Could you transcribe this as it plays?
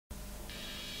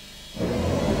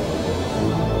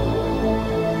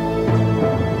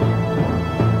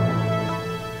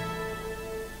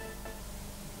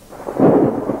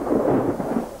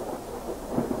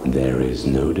There is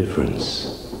no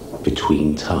difference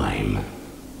between time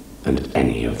and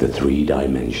any of the 3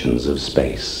 dimensions of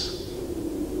space,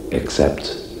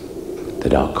 except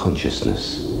that our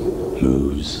consciousness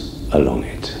moves along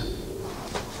it.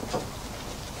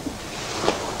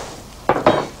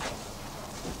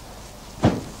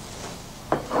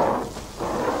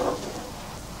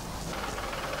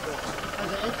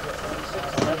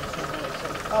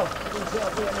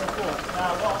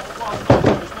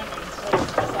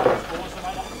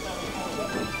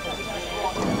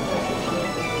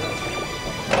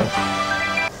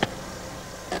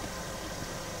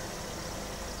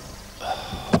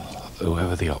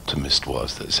 Whoever the optimist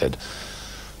was that said,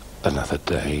 another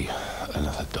day,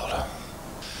 another dollar.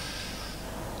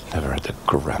 Never had the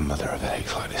grandmother of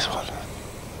eggs like this one.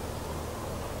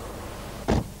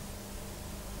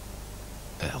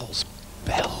 Bells,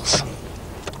 bells.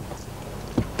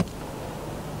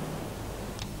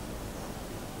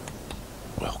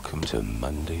 Welcome to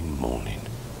Monday morning.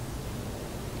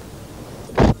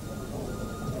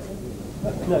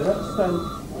 No, that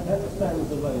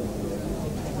stands alone.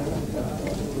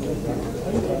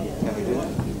 Can we do that?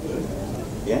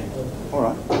 Yeah?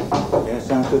 Alright. Yeah,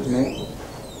 sounds good to me.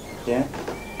 Yeah?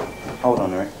 Hold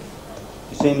on, Rick.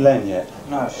 You seen Len yet?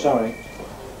 No, sorry.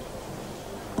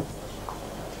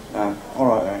 No,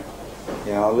 alright, Rick.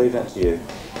 Yeah, I'll leave that to you.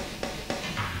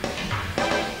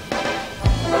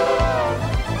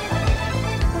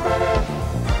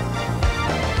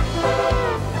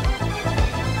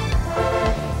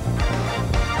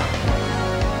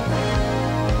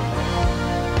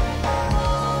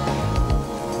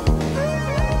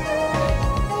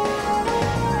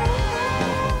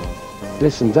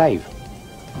 Listen, Dave,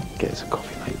 get us a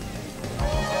coffee, mate.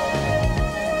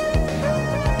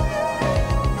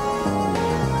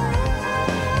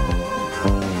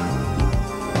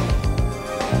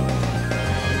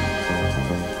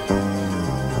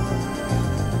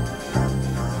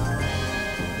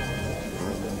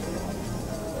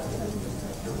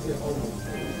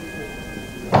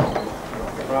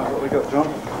 Right, what we got, John?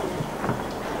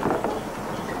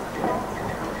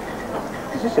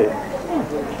 Is this it?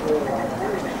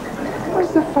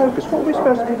 Where's the focus? What are we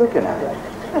supposed to be looking at?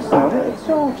 That's not it at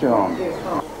all, John.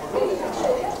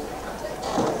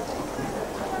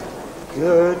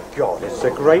 Good God, it's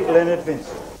the great Leonard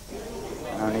Vincent.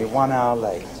 Only 1 hour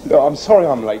late. No, I'm sorry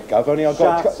I'm late, Gov. Only I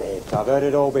got... That's it. I've heard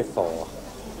it all before.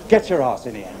 Get your ass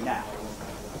in here now.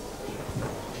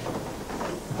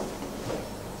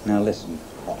 Now listen,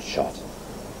 hot shot.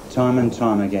 Time and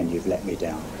time again you've let me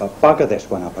down. But bugger this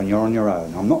one up and you're on your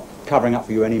own. I'm not covering up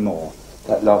for you anymore.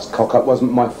 That last cock-up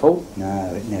wasn't my fault.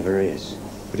 No, it never is.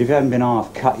 But if you hadn't been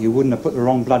half cut, you wouldn't have put the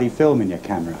wrong bloody film in your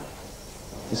camera.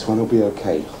 This one will be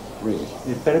okay, really.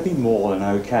 It better be more than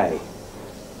okay.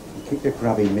 Keep your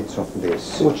grubby mitts off of this.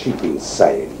 So what's she been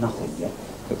saying? Nothing yet.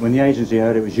 But when the agency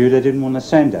heard it was you, they didn't want to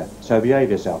send her. So behave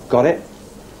yourself. Got it?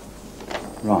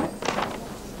 Right.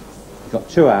 You've got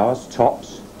 2 hours,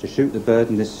 tops, to shoot the bird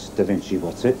and this Da Vinci,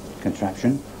 what's it,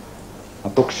 contraption. I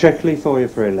booked Sheckley for you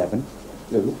for 11.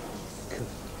 No.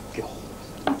 God.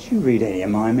 Don't you read any of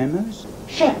my memos?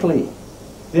 Sheckley,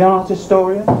 the art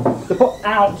historian, the book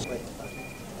out.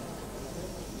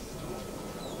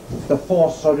 The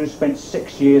poor sod who spent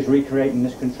 6 years recreating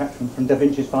this contraption from Da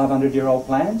Vinci's 500-year-old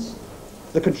plans.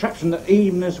 The contraption that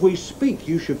even as we speak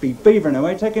you should be beavering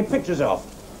away taking pictures of.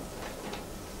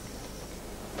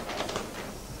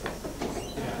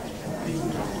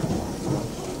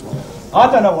 I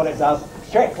don't know what it does.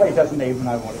 Sheckley doesn't even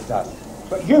know what it does.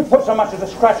 But you put so much as a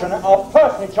scratch on it, I'll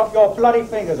personally chop your bloody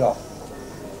fingers off.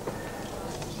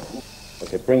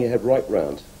 Okay, bring your head right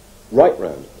round. Right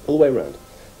round. All the way round.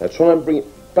 Now try and bring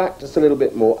it back just a little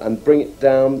bit more and bring it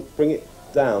down,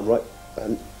 right.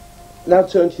 And now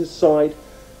turn to your side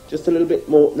just a little bit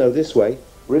more. No, this way.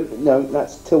 No,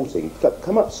 that's tilting.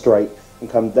 Come up straight and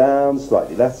come down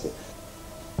slightly. That's it.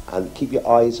 And keep your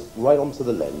eyes right onto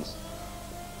the lens.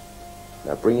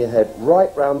 Now bring your head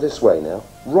right round this way now.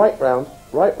 Right round,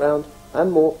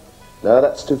 and more. No,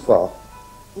 that's too far.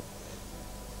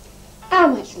 How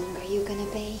much longer are you going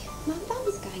to be? My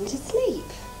mum's going to sleep.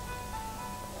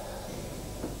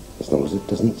 As long as it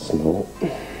doesn't snort.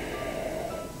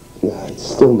 No, it's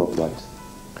still not right.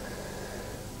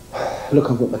 Look,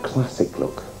 I've got the classic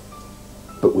look,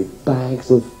 but with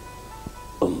bags of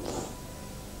oomph.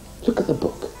 Look at the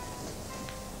book.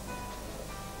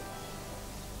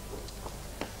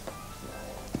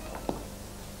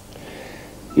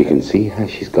 You can see how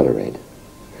she's got her head,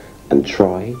 and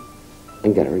try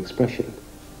and get her expression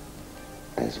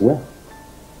as well.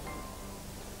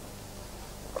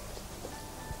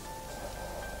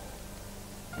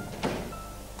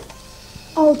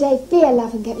 Oh, Dave, be a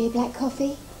love and get me a black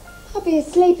coffee. I'll be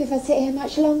asleep if I sit here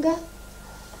much longer.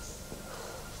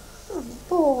 I'm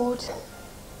bored.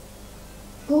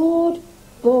 Bored,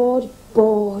 bored,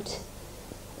 bored.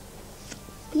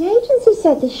 The agency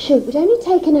said this shoot would only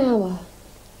take an hour.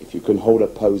 If you can hold a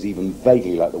pose even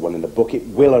vaguely like the one in the book, it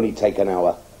will only take an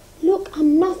hour. Look,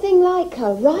 I'm nothing like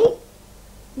her, right?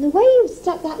 And the way you've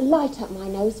stuck that light up my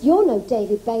nose, you're no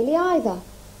David Bailey either.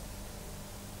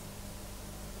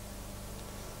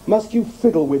 Must you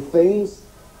fiddle with things?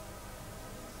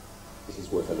 This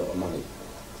is worth a lot of money.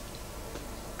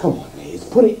 Come on, Liz,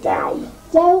 put it down.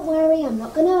 Don't worry, I'm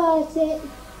not going to hurt it.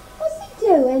 What's he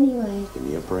do, anyway? Give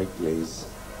me a break, Liz.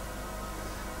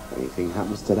 Anything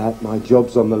happens to that, my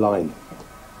job's on the line.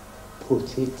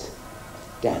 Put it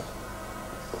down.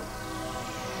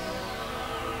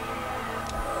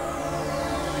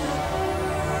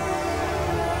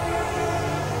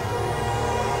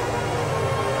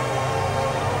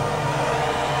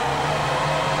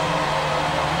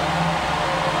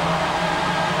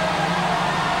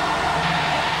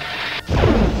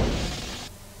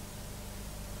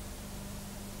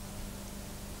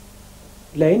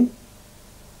 Lane?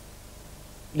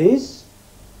 Liz?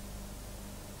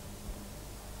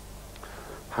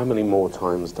 How many more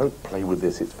times? Don't play with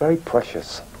this. It's very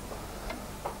precious.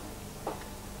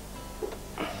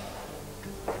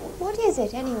 What is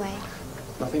it, anyway?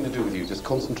 Nothing to do with you. Just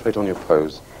concentrate on your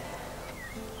pose.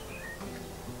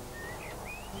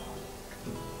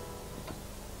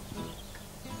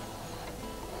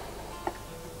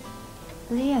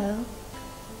 Leo?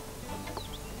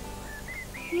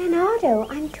 Leonardo,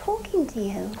 I'm talking to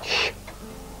you. Shh.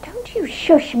 Don't you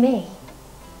shush me.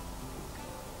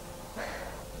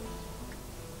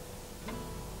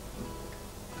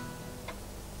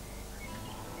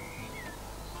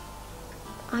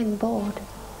 I'm bored.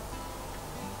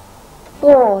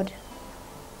 Bored.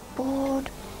 Bored.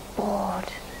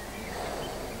 Bored.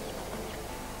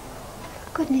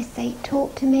 For goodness sake,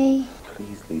 talk to me.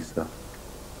 Please, Lisa.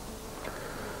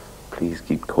 Please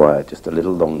keep quiet just a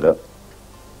little longer.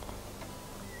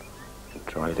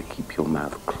 Try to keep your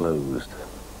mouth closed.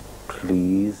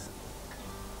 Please.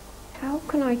 How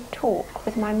can I talk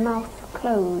with my mouth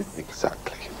closed?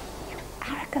 Exactly.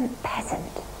 Arrogant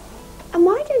peasant. And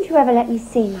why don't you ever let me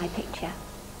see my picture?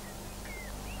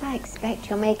 I expect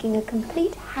you're making a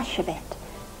complete hash of it,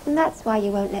 and that's why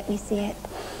you won't let me see it.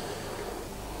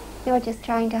 You're just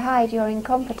trying to hide your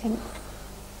incompetence.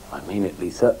 I mean it,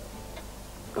 Lisa.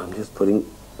 I'm just putting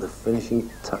the finishing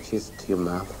touches to your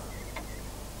mouth.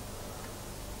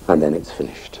 And then it's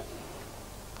finished.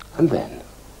 And then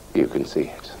you can see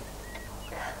it.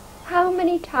 How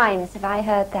many times have I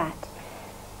heard that?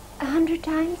 100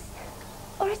 times?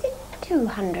 Or is it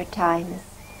 200 times?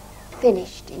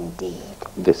 Finished indeed.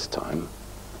 This time,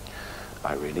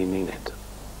 I really mean it.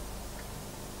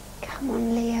 Come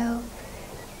on, Leo.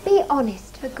 Be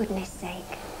honest, for goodness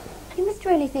sake. You must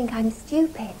really think I'm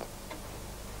stupid.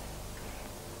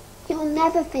 You'll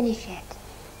never finish it.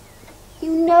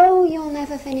 You know you'll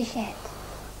never finish it.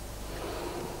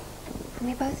 And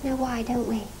we both know why, don't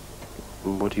we?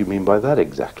 What do you mean by that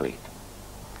exactly?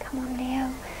 Come on,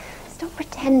 Leo. Stop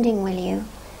pretending, will you?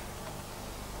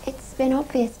 It's been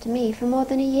obvious to me for more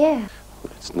than a year.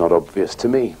 Well, it's not obvious to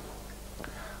me.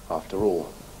 After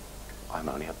all, I'm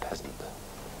only a peasant.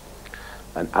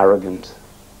 An arrogant,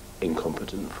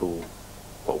 incompetent fool.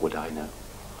 What would I know?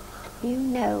 You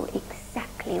know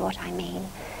exactly what I mean.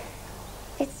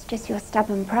 It's just your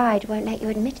stubborn pride won't let you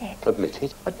admit it. Admit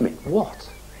it? Admit what?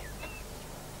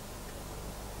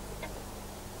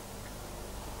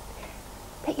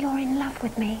 That you're in love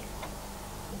with me.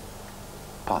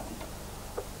 Pardon?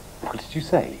 What did you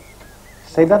say?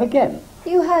 Say that again.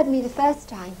 You heard me the first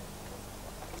time.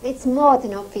 It's more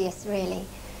than obvious, really.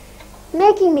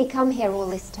 Making me come here all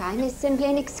this time is simply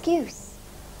an excuse.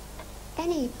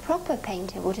 Any proper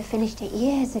painter would have finished it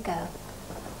years ago.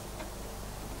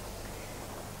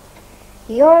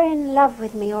 You're in love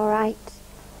with me, all right.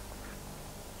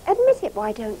 Admit it,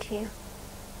 why don't you?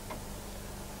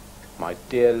 My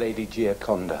dear Lady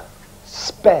Gioconda,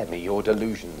 spare me your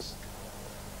delusions.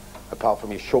 Apart from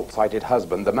his short-sighted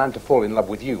husband, the man to fall in love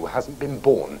with you hasn't been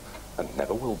born and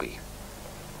never will be.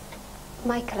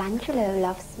 Michelangelo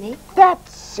loves me. That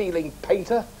ceiling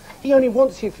painter! He only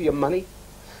wants you for your money.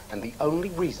 And the only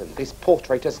reason this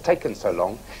portrait has taken so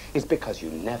long is because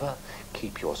you never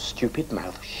keep your stupid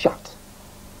mouth shut.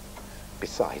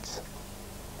 Besides,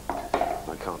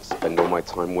 I can't spend all my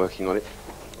time working on it.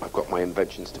 I've got my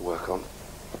inventions to work on.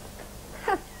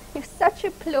 You're such a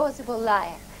plausible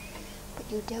liar. But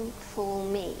you don't fool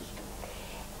me.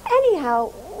 Anyhow,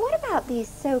 what about these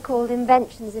so-called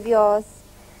inventions of yours?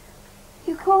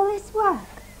 call this work?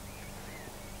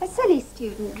 A silly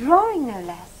student drawing, no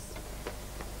less.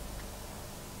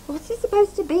 What's it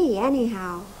supposed to be,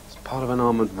 anyhow? It's part of an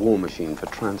armoured war machine for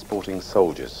transporting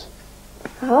soldiers.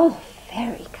 Oh,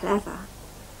 very clever.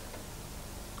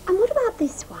 And what about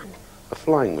this one? A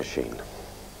flying machine.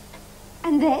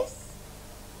 And this?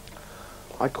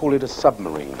 I call it a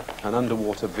submarine, an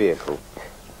underwater vehicle.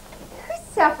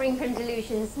 Who's suffering from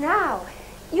delusions now?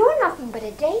 You're nothing but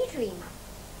a daydreamer.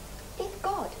 If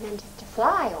God meant us to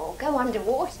fly or go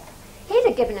underwater, he'd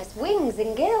have given us wings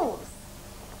and gills.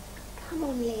 Come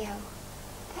on, Leo.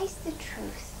 Face the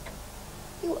truth.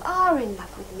 You are in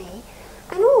love with me,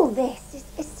 and all this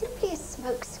is simply a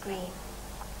smokescreen.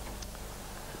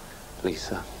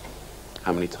 Lisa,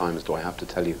 how many times do I have to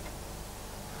tell you?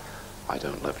 I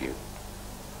don't love you.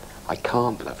 I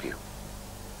can't love you.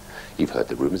 You've heard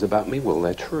the rumours about me. Well,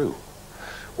 they're true.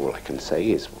 All I can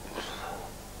say is,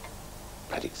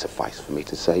 let it suffice for me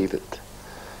to say that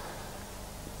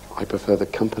I prefer the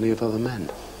company of other men.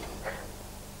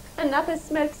 Another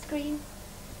smokescreen.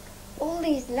 All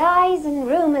these lies and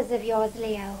rumours of yours,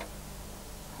 Leo.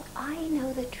 Well, I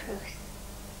know the truth.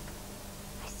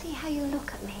 I see how you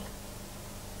look at me.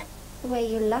 The way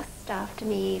you lust after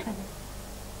me, even.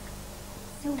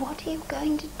 So what are you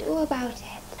going to do about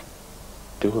it?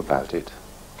 Do about it?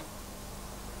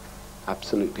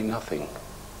 Absolutely nothing.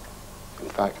 In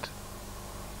fact,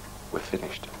 we're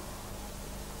finished.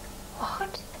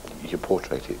 What? Your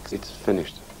portrait, it's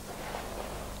finished.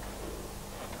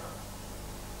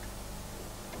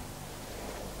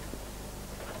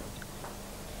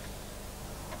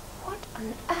 What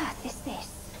on earth is this?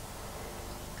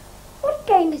 What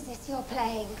game is this you're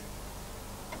playing?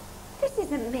 This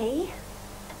isn't me.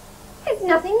 It's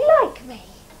nothing like me.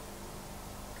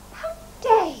 How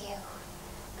dare you?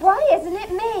 Why isn't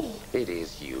it me? It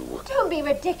is you. Don't be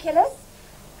ridiculous.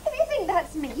 If you think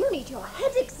that's me, you need your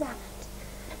head examined.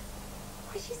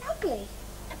 Why, she's ugly.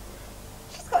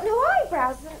 She's got no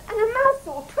eyebrows and her mouth's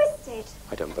all twisted.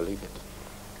 I don't believe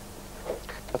it.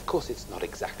 Of course it's not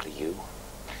exactly you.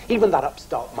 Even that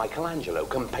upstart Michelangelo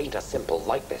can paint a simple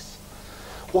likeness.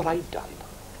 What I've done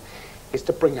is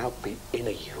to bring out the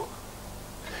inner you,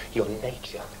 your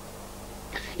nature,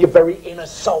 your very inner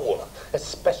soul,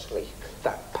 especially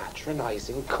that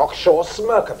patronizing cocksure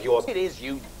smirk of yours. It is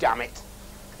you, damn it.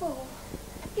 Fool.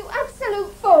 You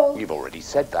absolute fool. You've already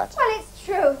said that. Well, it's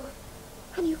true.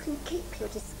 And you can keep your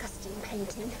disgusting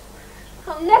painting.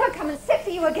 I'll never come and sit for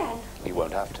you again. You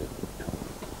won't have to.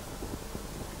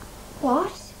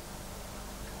 What?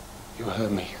 You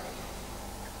heard me.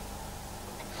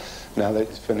 Now that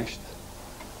it's finished,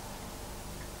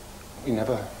 we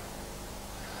never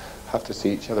have to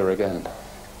see each other again.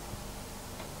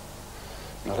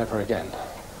 Not ever again.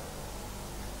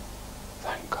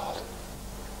 Thank God.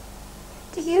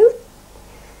 Do you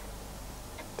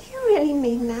really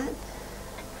mean that?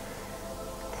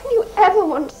 Don't you ever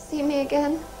want to see me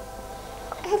again?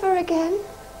 Ever again?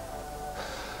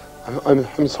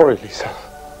 I'm sorry, Lisa.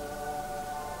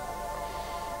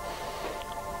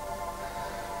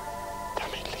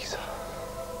 Damn it, Lisa.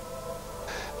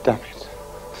 Damn it.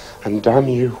 And damn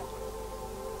you.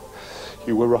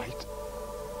 You were right.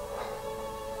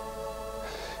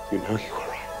 You know you were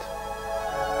right.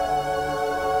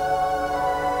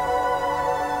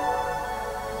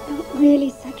 I'm not really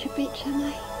such a bitch, am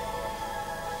I?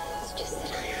 It's just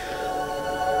that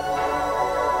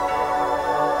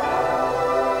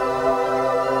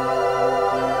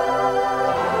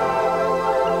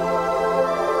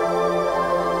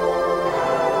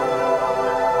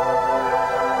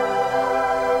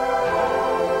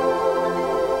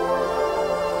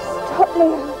Stop,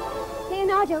 Leo.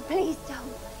 Leonardo, please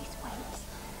don't. Please wait.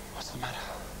 What's the matter?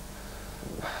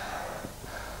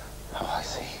 Oh, I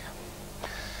see.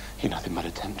 You're nothing but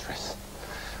a temptress.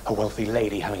 A wealthy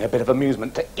lady having a bit of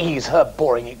amusement to ease her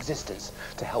boring existence.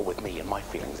 To hell with me and my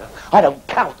feelings. I don't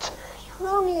count. You're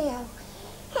wrong, Leo.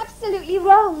 Absolutely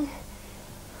wrong.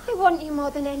 I want you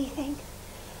more than anything.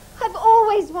 I've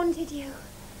always wanted you.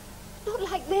 Not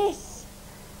like this.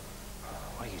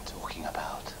 What are you talking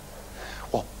about?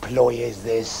 What ploy is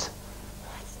this?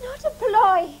 It's not a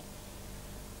ploy.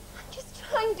 I'm just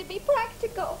trying to be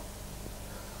practical.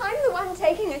 I'm the one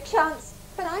taking a chance,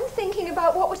 but I'm thinking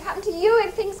about what would happen to you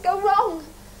if things go wrong.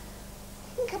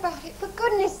 Think about it, for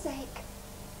goodness sake.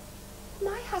 If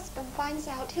my husband finds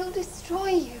out, he'll destroy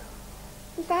you.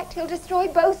 In fact, he'll destroy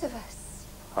both of us.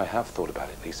 I have thought about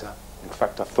it, Lisa. In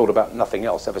fact, I've thought about nothing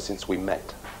else ever since we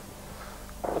met.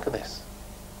 Look at this.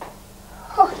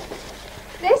 Oh,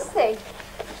 this thing.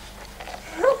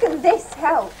 How can this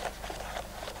help?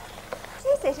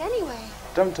 What is it, anyway?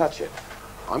 Don't touch it.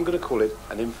 I'm going to call it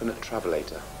an infinite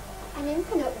travelator. An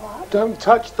infinite what? Don't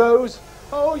touch those!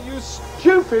 Oh, you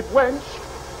stupid wench!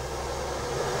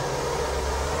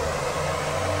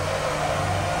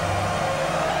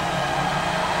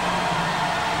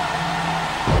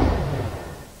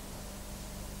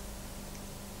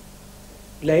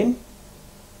 Len?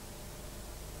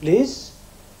 Liz?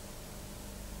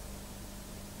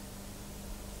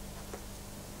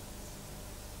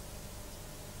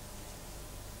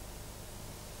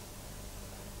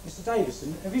 Mr.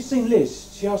 Davison, have you seen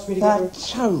Liz? She asked me to get her... That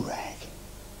toe rag.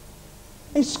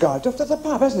 He's skived off to the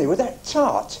pub, hasn't he, with that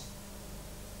tart?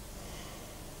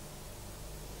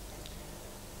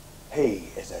 He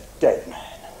is a dead man.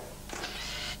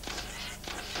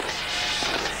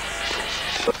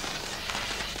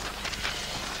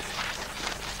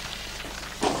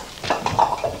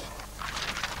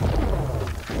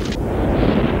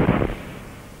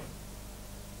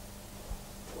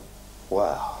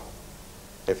 Well,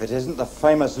 if it isn't the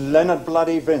famous Leonard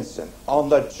Bloody Vincent on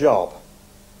the job.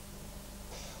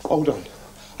 Hold on.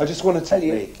 I just want to tell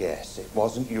you... Let me guess, it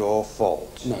wasn't your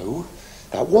fault. No,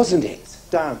 that wasn't it.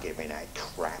 Don't give me that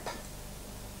crap.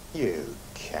 You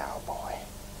cowboy.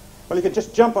 Well, you could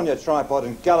just jump on your tripod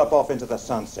and gallop off into the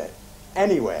sunset.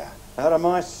 Anywhere. Out of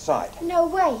my sight. No,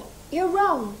 wait. You're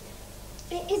wrong.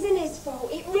 It isn't his fault.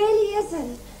 It really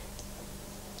isn't.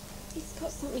 It's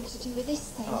got something to do with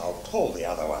this thing. Oh, pull the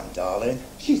other one, darling.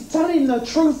 She's telling the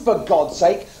truth, for God's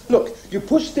sake. Look, you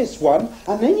push this one,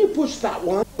 and then you push that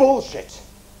one. Bullshit.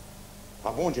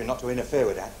 I warned you not to interfere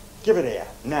with that. Give it here,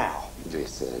 now.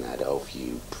 Listen, Adolf,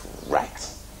 you brat.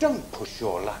 Don't push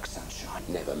your luck, sunshine.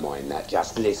 Never mind that.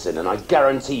 Just listen, and I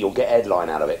guarantee you'll get a headline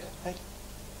out of it. Hey,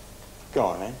 go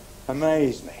on, then.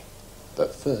 Amaze me.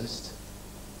 But first,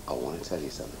 I want to tell you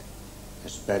something.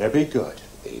 This better be good.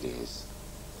 It is.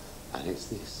 And it's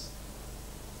this.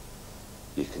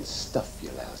 You can stuff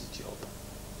your lousy job.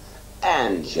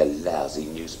 And your lousy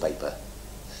newspaper.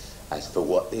 As for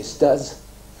what this does,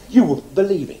 you wouldn't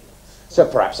believe it. So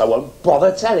perhaps I won't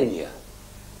bother telling you.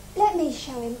 Let me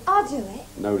show him. I'll do it.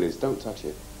 No, Liz, don't touch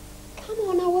it. Come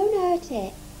on, I won't hurt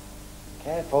it.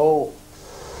 Careful.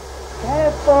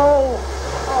 Careful!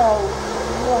 Oh,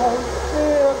 no,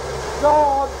 dear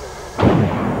God!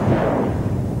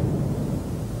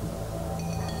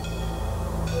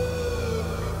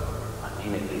 I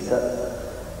mean it, Lisa.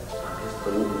 I'm just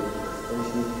putting the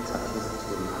finishing touches to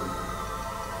the man.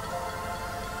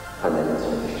 And then it's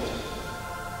finished.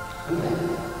 And then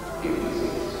you can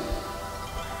see.